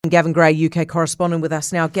Gavin Gray, UK correspondent with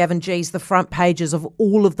us now. Gavin, geez, the front pages of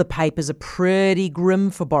all of the papers are pretty grim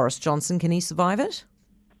for Boris Johnson. Can he survive it?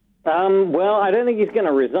 Well, I don't think he's going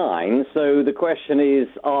to resign. So the question is,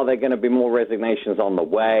 are there going to be more resignations on the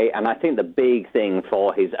way? And I think the big thing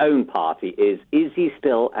for his own party is he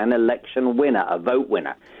still an election winner, a vote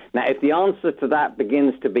winner? Now, if the answer to that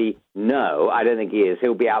begins to be no, I don't think he is.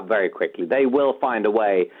 He'll be out very quickly. They will find a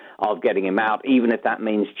way of getting him out, even if that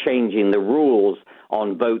means changing the rules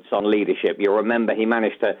on votes on leadership. You'll remember he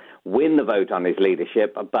managed to win the vote on his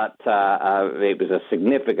leadership, but it was a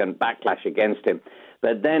significant backlash against him.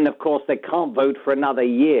 But then, of course, they can't vote for another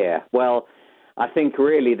year. Well, I think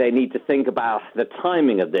really they need to think about the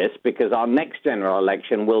timing of this, because our next general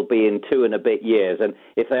election will be in 2 and a bit years. And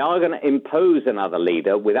if they are going to impose another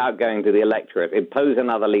leader without going to the electorate, impose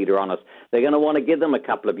another leader on us, they're going to want to give them a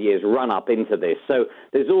couple of years run up into this. So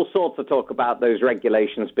there's all sorts of talk about those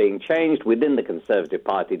regulations being changed within the Conservative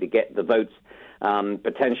Party to get the votes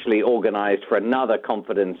potentially organised for another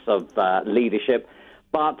confidence of leadership.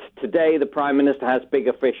 But today the Prime Minister has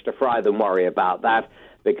bigger fish to fry than worry about that,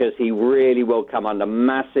 because he really will come under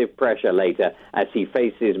massive pressure later as he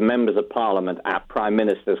faces members of Parliament at Prime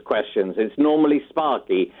Minister's questions. It's normally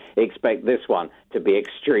sparky. Expect this one to be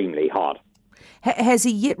extremely hot. Has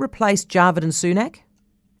he yet replaced Javid and Sunak?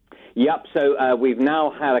 Yep, so we've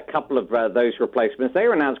now had a couple of those replacements. They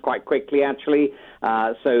were announced quite quickly, actually.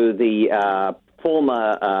 So the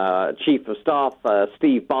former Chief of Staff,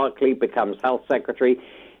 Steve Barclay, becomes Health Secretary.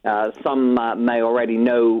 Some may already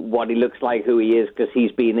know what he looks like, who he is, because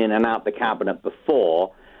he's been in and out the cabinet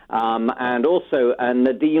before. And also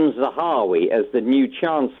Nadeem Zahawi as the new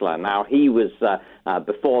Chancellor. Now, he was,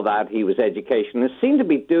 before that, he was Education, and seemed to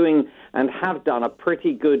be doing and have done a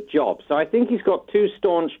pretty good job. So I think he's got two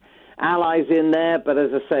staunch allies in there, but as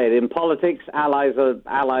I said, in politics, allies are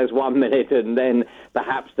allies 1 minute and then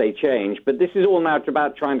perhaps they change. But this is all now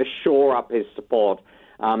about trying to shore up his support.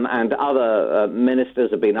 And other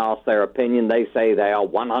ministers have been asked their opinion. They say they are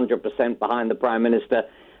 100% behind the Prime Minister.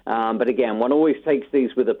 But again, one always takes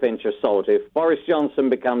these with a pinch of salt. If Boris Johnson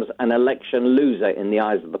becomes an election loser in the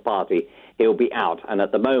eyes of the party, he'll be out. And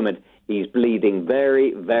at the moment, he's bleeding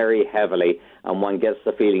very, very heavily. And one gets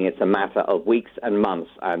the feeling it's a matter of weeks and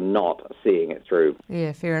months and not seeing it through.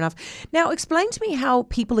 Yeah, fair enough. Now, explain to me how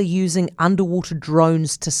people are using underwater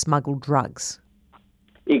drones to smuggle drugs.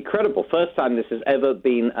 Incredible. First time this has ever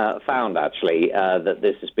been found, actually, that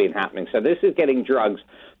this has been happening. So this is getting drugs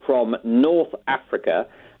from North Africa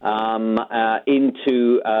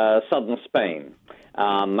into southern Spain.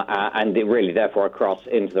 And it really, therefore, across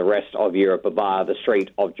into the rest of Europe via the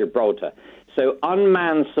Strait of Gibraltar. So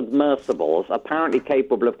unmanned submersibles, apparently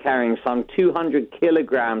capable of carrying some 200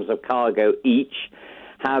 kilograms of cargo each,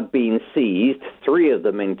 have been seized, 3 of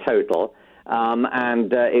them in total.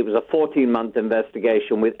 And it was a 14-month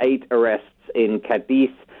investigation with 8 arrests in Cadiz,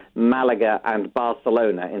 Malaga and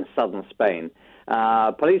Barcelona in southern Spain.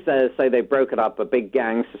 Police say they've broken up a big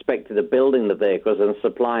gang suspected of building the vehicles and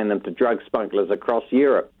supplying them to drug smugglers across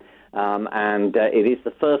Europe. And it is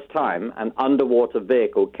the first time an underwater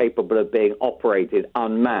vehicle capable of being operated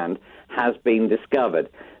unmanned has been discovered.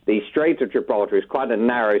 The Strait of Gibraltar is quite a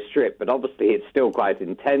narrow strip, but obviously it's still quite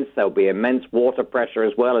intense. There'll be immense water pressure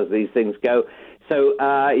as well as these things go. So,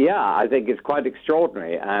 I think it's quite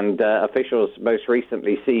extraordinary. And officials most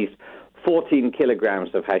recently seized 14 kilograms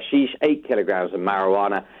of hashish, 8 kilograms of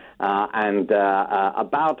marijuana, and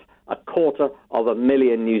about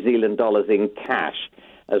 $250,000 New Zealand dollars in cash,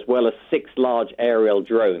 as well as 6 large aerial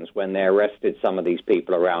drones when they arrested some of these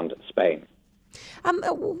people around Spain.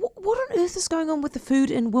 What on earth is going on with the food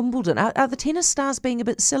in Wimbledon? Are the tennis stars being a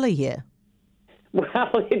bit silly here?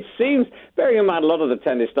 Well, it seems, bearing in mind a lot of the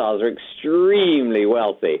tennis stars are extremely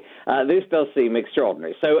wealthy, this does seem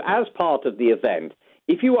extraordinary. So as part of the event,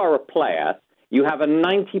 if you are a player, you have a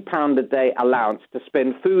 £90 a day allowance to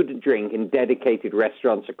spend food and drink in dedicated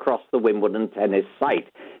restaurants across the Wimbledon tennis site.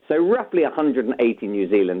 So roughly 180 New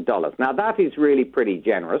Zealand dollars. Now, that is really pretty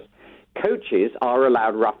generous. Coaches are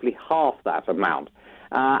allowed roughly half that amount.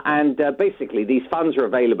 And basically, these funds are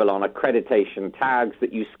available on accreditation tags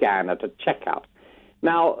that you scan at a checkout.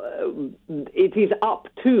 Now, it is up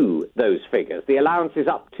to those figures. The allowance is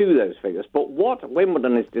up to those figures. But what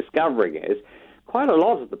Wimbledon is discovering is quite a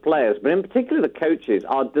lot of the players, but in particular the coaches,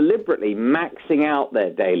 are deliberately maxing out their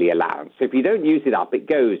daily allowance. If you don't use it up, it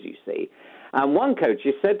goes, you see. And one coach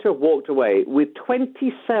is said to have walked away with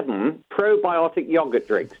 27 probiotic yogurt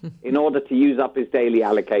drinks in order to use up his daily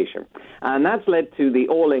allocation. And that's led to the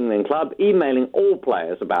All England Club emailing all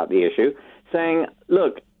players about the issue, saying,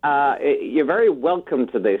 look, you're very welcome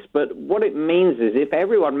to this, but what it means is if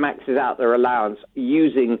everyone maxes out their allowance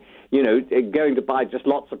using, going to buy just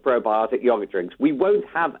lots of probiotic yogurt drinks, we won't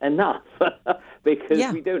have enough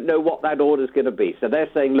because we don't know what that order is going to be. So they're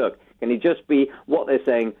saying, look, can you just be, what they're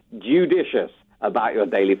saying, judicious about your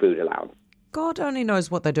daily food allowance? God only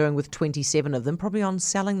knows what they're doing with 27 of them, probably on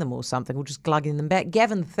selling them or something, or just glugging them back.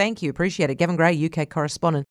 Gavin, thank you. Appreciate it. Gavin Gray, UK correspondent.